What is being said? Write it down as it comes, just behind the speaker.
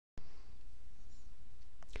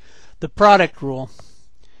The product rule.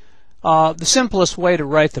 The simplest way to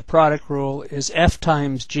write the product rule is f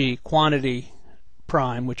times g, quantity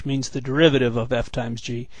prime, which means the derivative of f times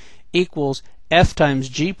g, equals f times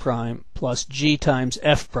g prime plus g times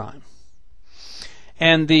f prime.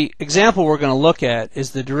 And the example we're going to look at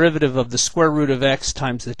is the derivative of the square root of x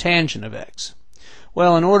times the tangent of x.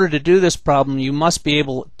 Well, in order to do this problem, you must be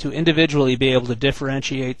able to individually be able to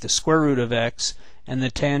differentiate the square root of x and the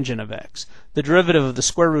tangent of x. The derivative of the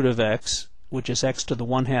square root of x, which is x to the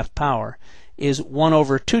 1/2 power, is 1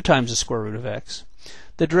 over 2 times the square root of x.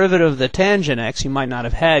 The derivative of the tangent x you might not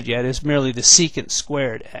have had yet is merely the secant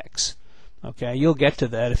squared x. Okay, you'll get to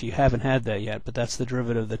that if you haven't had that yet, but that's the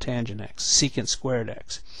derivative of the tangent x, secant squared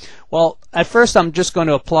x. Well, at first I'm just going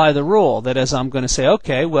to apply the rule. That is, I'm going to say,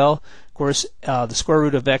 okay, well, of course, the square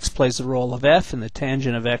root of x plays the role of f, and the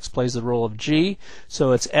tangent of x plays the role of g,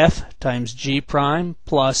 so it's f times g prime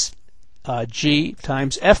plus g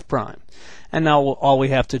times f prime. And now all we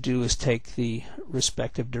have to do is take the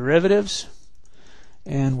respective derivatives,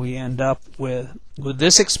 and we end up with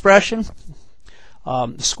this expression.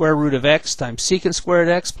 The square root of x times secant squared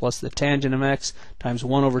x plus the tangent of x times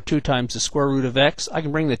 1 over 2 times the square root of x. I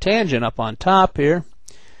can bring the tangent up on top here,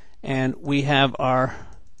 and we have our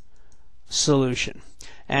solution.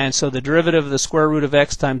 And so the derivative of the square root of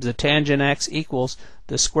x times the tangent x equals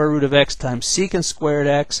the square root of x times secant squared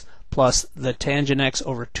x plus the tangent x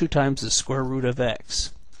over 2 times the square root of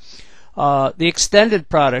x. The extended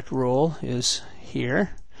product rule is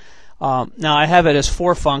here. Now I have it as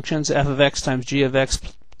 4 functions, f of x times g of x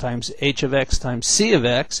times h of x times c of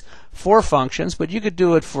x, 4 functions, but you could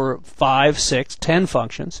do it for 5, 6, 10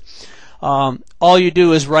 functions. All you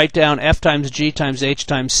do is write down f times g times h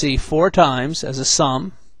times c 4 times as a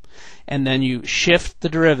sum, and then you shift the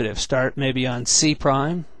derivative. Start maybe on c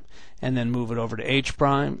prime, and then move it over to h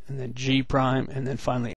prime, and then g prime, and then finally